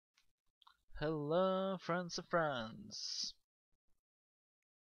Hello, friends of friends.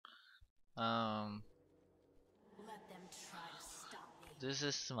 Um, Let them try to stop me. this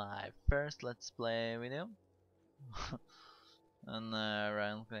is my first Let's Play video, and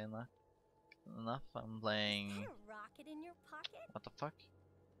ironically enough, I'm playing. A rocket in your pocket? What the fuck?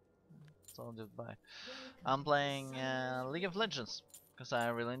 So goodbye. I'm playing League of Legends because I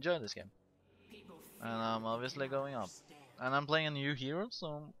really enjoy this game, and I'm obviously going up. And I'm playing a new hero,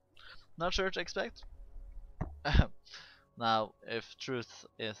 so not sure what to expect. Now, if truth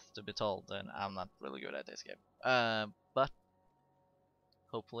is to be told, then I'm not really good at this game. But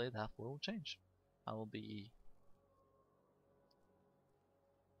hopefully that will change. I will be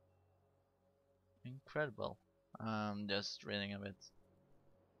incredible. I'm just reading a bit.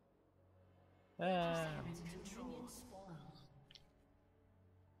 Ah.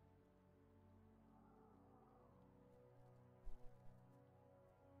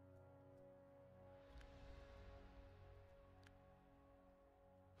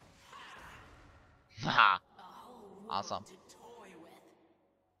 Haha. Awesome.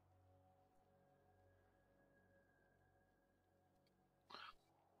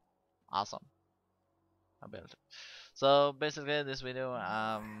 Awesome. I built it. So basically, this video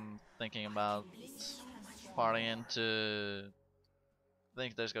I'm thinking about parting into. I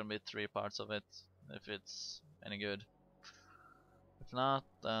think there's gonna be 3 parts of it if it's any good. If not,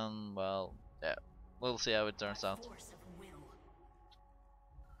 then well, yeah, we'll see how it turns out.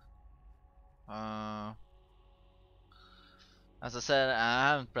 Uh, as I said, I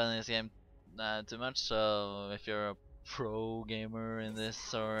haven't played this game too much, so if you're a pro gamer in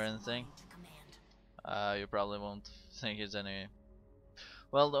this or anything, you probably won't think it's any.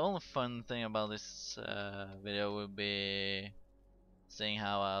 Well, the only fun thing about this video would be seeing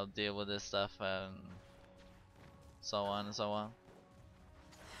how I'll deal with this stuff and so on and so on.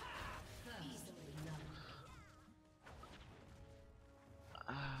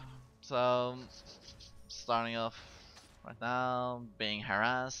 So, starting off right now, being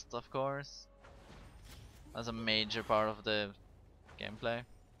harassed, of course. That's a major part of the gameplay.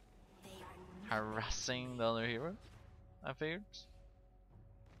 Harassing the other hero, I figured.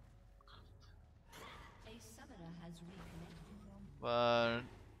 But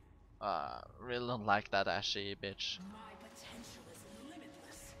really don't like that Ashy bitch.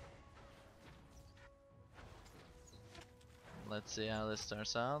 Let's see how this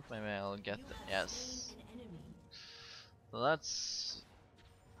turns out. Maybe I'll get the yes. So that's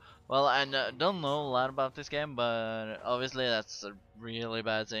well, I don't know a lot about this game, but obviously that's a really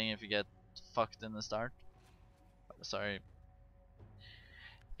bad thing if you get fucked in the start. Sorry,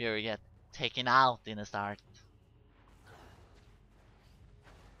 if you get taken out in the start.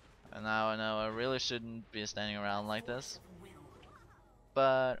 And now I know I really shouldn't be standing around like this,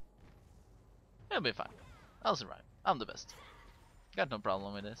 but it'll be fine. I'll survive. I'm the best. Got no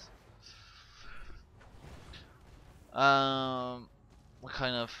problem with this. What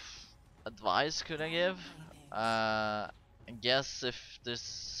kind of advice could I give? I guess if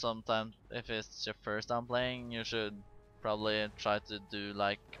if it's your first time playing, you should probably try to do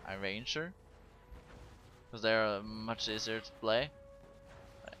like a ranger, because they're much easier to play.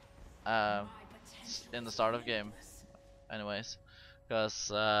 In the start of game, anyways,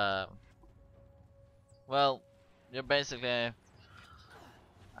 because well, you're basically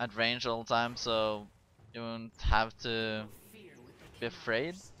at range all the time, so you won't have to be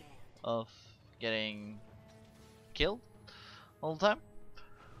afraid of getting killed all the time,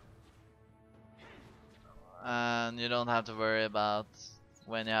 and you don't have to worry about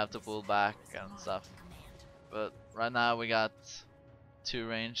when you have to pull back and stuff. But right now we got 2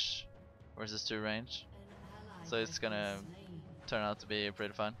 range versus 2 range, so it's gonna turn out to be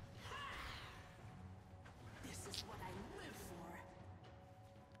pretty fun.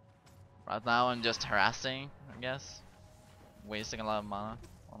 Right now I'm just harassing, I guess, wasting a lot of mana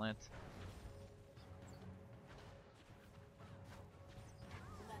on it.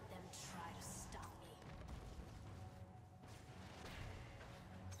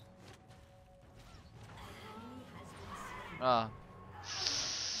 Oh.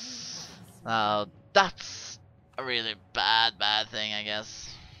 Now that's a really bad thing, I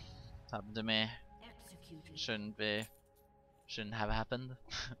guess. Happened to me. Shouldn't have happened.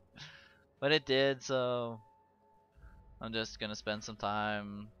 But it did, so I'm just gonna spend some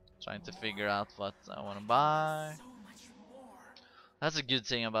time trying to figure out what I wanna buy. That's a good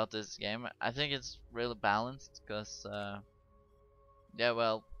thing about this game. I think it's really balanced, because yeah,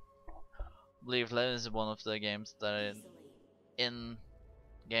 well, League of Legends is one of the games that are in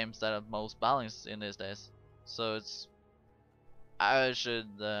games that are most balanced in these days. So I should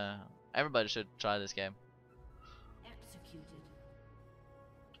Everybody should try this game. Executed.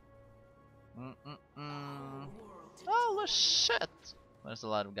 Oh shit! There's a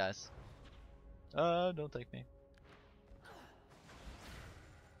lot of guys. Don't take me.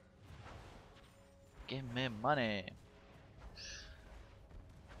 Give me money.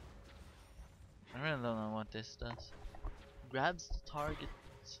 I really don't know what this does. Grabs the target.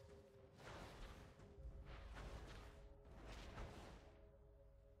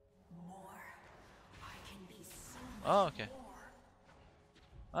 Oh, okay.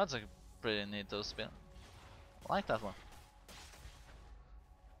 That's a pretty neat spin. I like that one.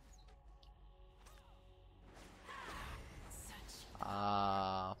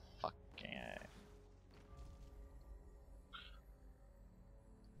 Ah, fucking A.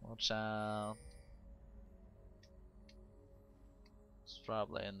 Watch out. It's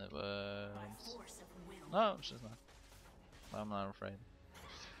probably in the woods. No, she's not. I'm not afraid.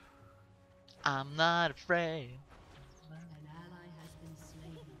 I'm not afraid. An ally has been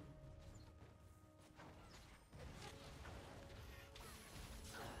slain.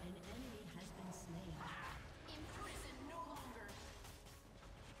 An enemy has been slain. Imprison no longer.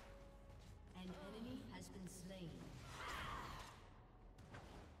 An enemy has been slain.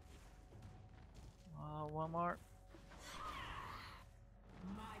 One more.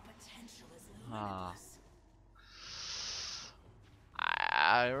 My potential is Ah. limitless.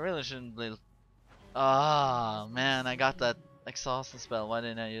 I really shouldn't be. Ah, man, I got that exhaustion spell. Why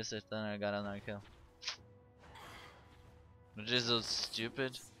didn't I use it? Then I got another kill. Which is so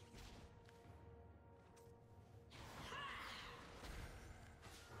stupid.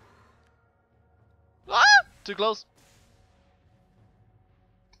 Ah! Too close.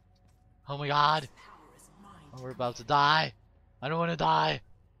 Oh my god. Oh, we're about to die. I don't want to die.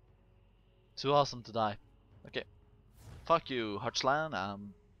 Too awesome to die. Okay. Fuck you, Hutchland.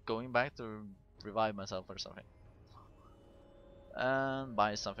 I'm going back to revive myself or something. And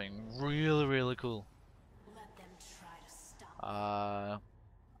buy something really, really cool. Let them try to stop.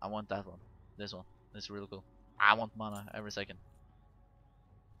 I want that one. This one. It's really cool. I want mana every second.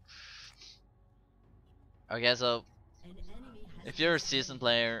 Okay, so An enemy has if you're a seasoned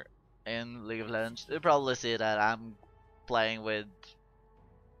player in League of Legends, you probably see that I'm playing with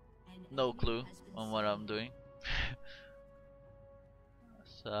no clue on what I'm doing.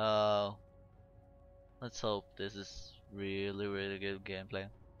 So let's hope this is really, really good gameplay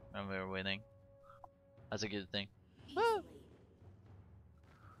and we're winning. That's a good thing. Woo!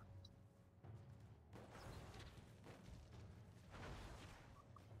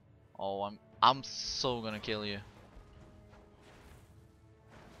 Oh, I'm so gonna kill you.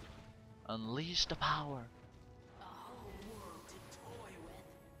 Unleash the power. a whole world to toy with.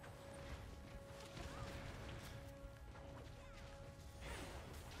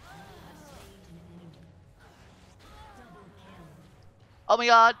 Oh my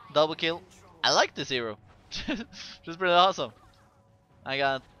god, double kill. I like this hero. She's pretty awesome. I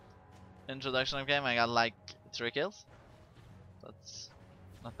got introduction of game, I got like 3 kills. That's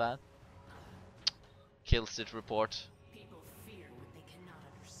not bad. Kill sit report. People fear what they cannot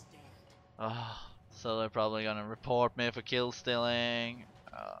understand. So they're probably gonna report me for kill stealing.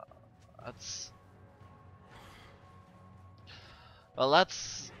 That's well,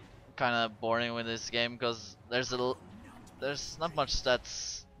 that's kind of boring with this game because there's not much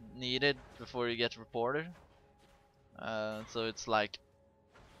that's needed before you get reported. So it's like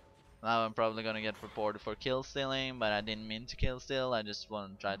now I'm probably gonna get reported for kill stealing, but I didn't mean to kill steal. I just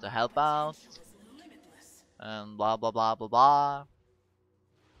want to try to help out and blah blah blah blah blah.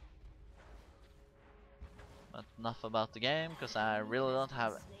 But enough about the game because I really don't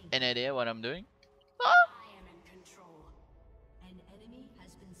have any idea what I'm doing. Ah! I am in control. An enemy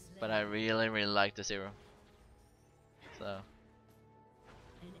has been slain. But I really like this hero. So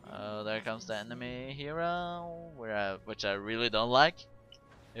there comes the enemy hero, which I really don't like,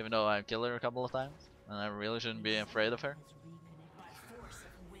 even though I've killed her a couple of times, and I really shouldn't be afraid of her. By force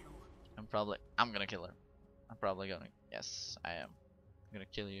of will. I'm gonna kill her. I'm probably gonna, yes, I am. I'm gonna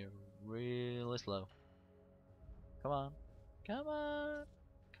kill you really slow. Come on, come on,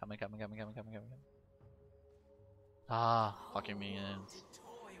 come on. Ah, fucking minions. To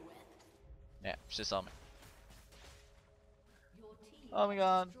toy with. Yeah, she saw me. Your team Oh my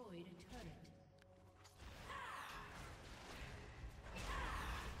god. destroyed a turret.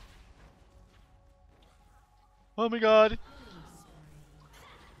 Oh my god.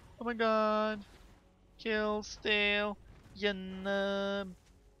 Oh my god. Kill, steal, you nub.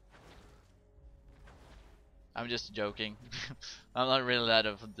 I'm just joking. I'm not really that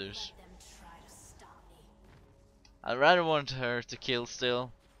of a douche. Let them try to stop me. I'd rather want her to kill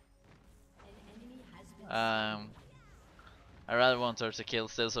still Um, I rather want her to kill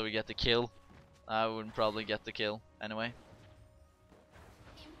still, so we get the kill. I would probably get the kill anyway.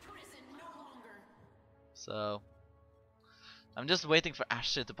 So I'm just waiting for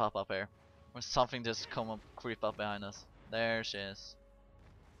Ashley to pop up here, or something just come up, creep up behind us. There she is.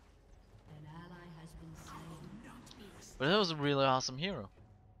 An ally has been slain. But that was a really awesome hero.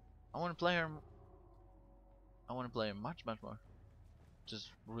 I want to play her. I want to play her much more. Just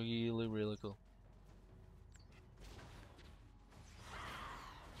really cool.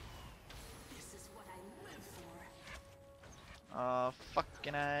 This is what I live for.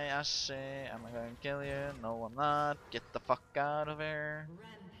 Fucking A, Ashley. Am I going to kill you? No, I'm not. Get the fuck out of here.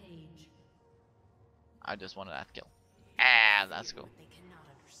 Rampage. I just wanted that kill. Ah, that's cool. They cannot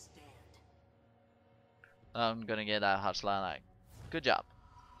understand. I'm gonna get that hotline like, good job.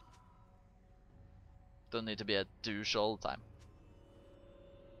 Don't need to be a douche all the time.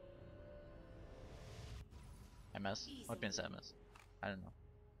 MS? What means MS? I don't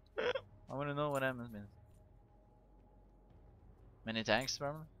know. I wanna know what MS means. Many tanks,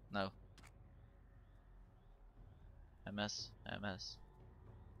 probably? No. MS.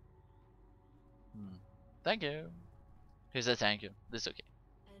 Thank you. He said thank you. This is okay.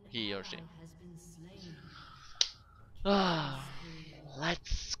 An He or she. ally has been slain.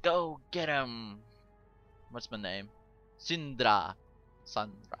 Let's go get him. What's my name? Sindra.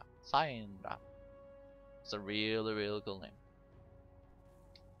 Syndra. It's a really cool name.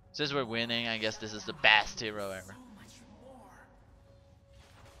 Since we're winning, I guess this is the best hero ever.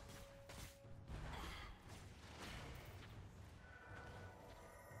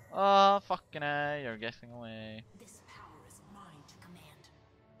 Oh, fucking A, you're getting away. This power is mine to command.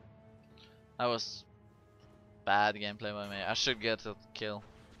 That was bad gameplay by me. I should get a kill.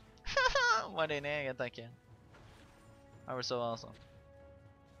 Why didn't I get that kill? I was so awesome.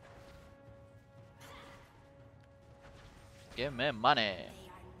 Give me money. They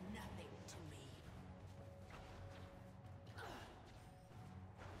are nothing to me.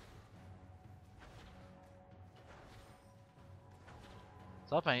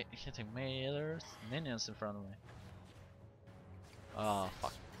 Stop hitting me, there's minions in front of me. Oh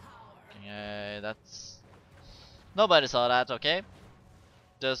fuck. Okay, that's... Nobody saw that, okay?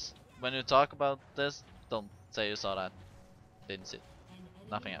 Just when you talk about this, don't say you saw that. Didn't see it. An enemy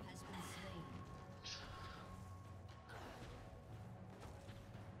Nothing happened. has been slain.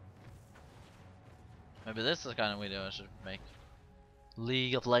 Maybe this is the kind of video I should make.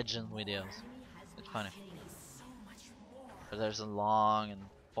 League of Legends videos. Enemy has It's been funny. slain. So much more. But there's a long and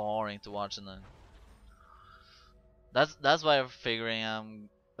boring to watch, and then that's why I figure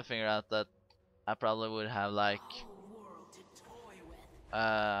out that I probably would have like Whole world to toy with.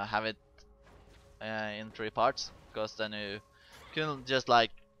 have it in 3 parts, because then you can just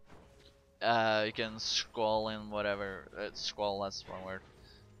like you can scroll in whatever scroll, that's one word,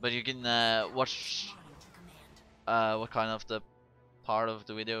 but you can watch Mine to command. what kind of the part of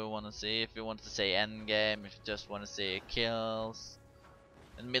the video you want to see. If you want to say end game, if you just want to see kills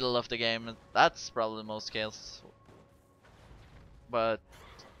in the middle of the game, that's probably the most kills. But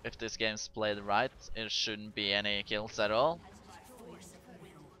if this game's played right, it shouldn't be any kills at all. By force of will.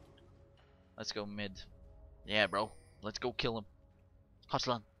 Let's go mid. Yeah, bro. Let's go kill him.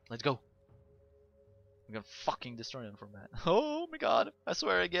 Hotland, let's go. I'm gonna fucking destroy him from that. Oh my god, I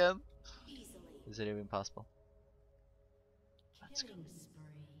swear again. Easily. Is it even possible? Let's go. Killing spree.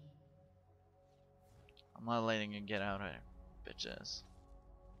 I'm not letting you get out of here, bitches.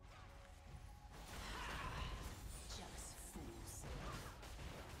 Jealous fools.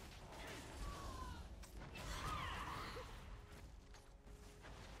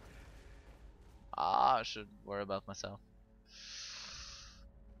 Ah, I should worry about myself.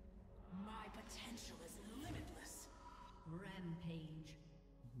 My potential is limitless. Rampage.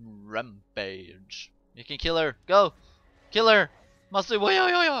 Rampage. You can kill her. Go! Kill her! Master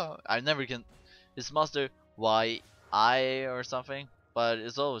Why. I never can. It's Master Y-I or something. But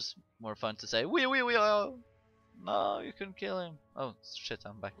it's always more fun to say Wee. No, you couldn't kill him. Oh shit,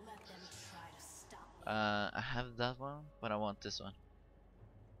 I'm back. Let them try to stop me. I have that one, but I want this one.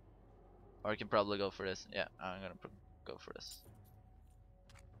 Or I can probably go for this. Yeah, I'm gonna go for this.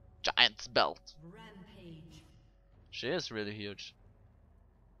 Giant's belt. Rampage. She is really huge.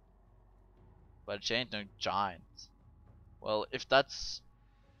 But she ain't no giant. Well, if this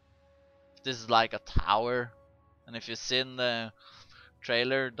is like a tower, and if you see in the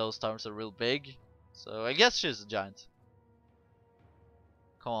trailer, those towers are real big. So I guess she's a giant.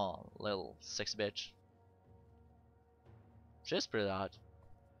 Come on, little sexy bitch. She's pretty hot.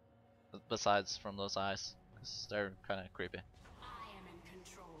 Besides from those eyes, 'cause they're kind of creepy. I am in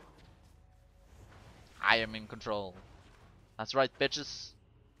control. I am in control. That's right, bitches.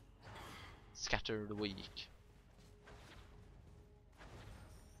 Scatter the weak.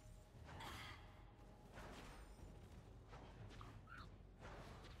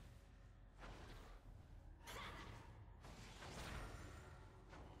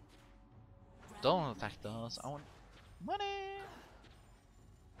 Don't attack us. I want money.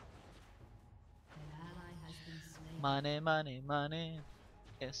 An ally has been slain. Money, money, money.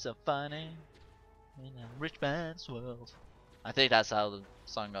 It's so funny in a rich man's world. I think that's how the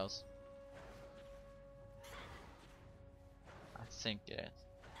song goes. I think it.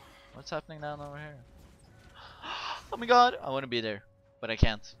 What's happening down over here? Oh my god! I want to be there, but I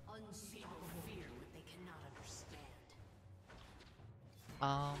can't. Unspeakable fear what they cannot understand.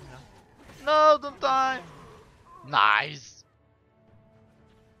 No. No, don't die! Nice!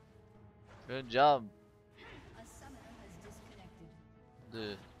 Good job. A summoner has disconnected.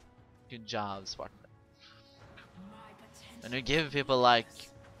 Dude. Good job, Spartan. My potential. When you give people like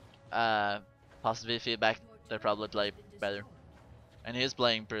positive feedback, they probably play better. And he's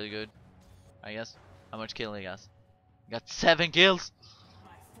playing pretty good, I guess. How much kill he got? He got 7 kills!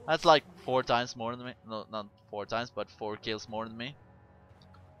 That's like 4 times more than me. No, not 4 times, but 4 kills more than me.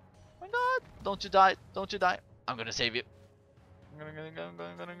 Oh my god! Don't you die! Don't you die! I'm gonna save you. I'm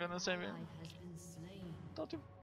gonna save you. Ally has been slain. Don't you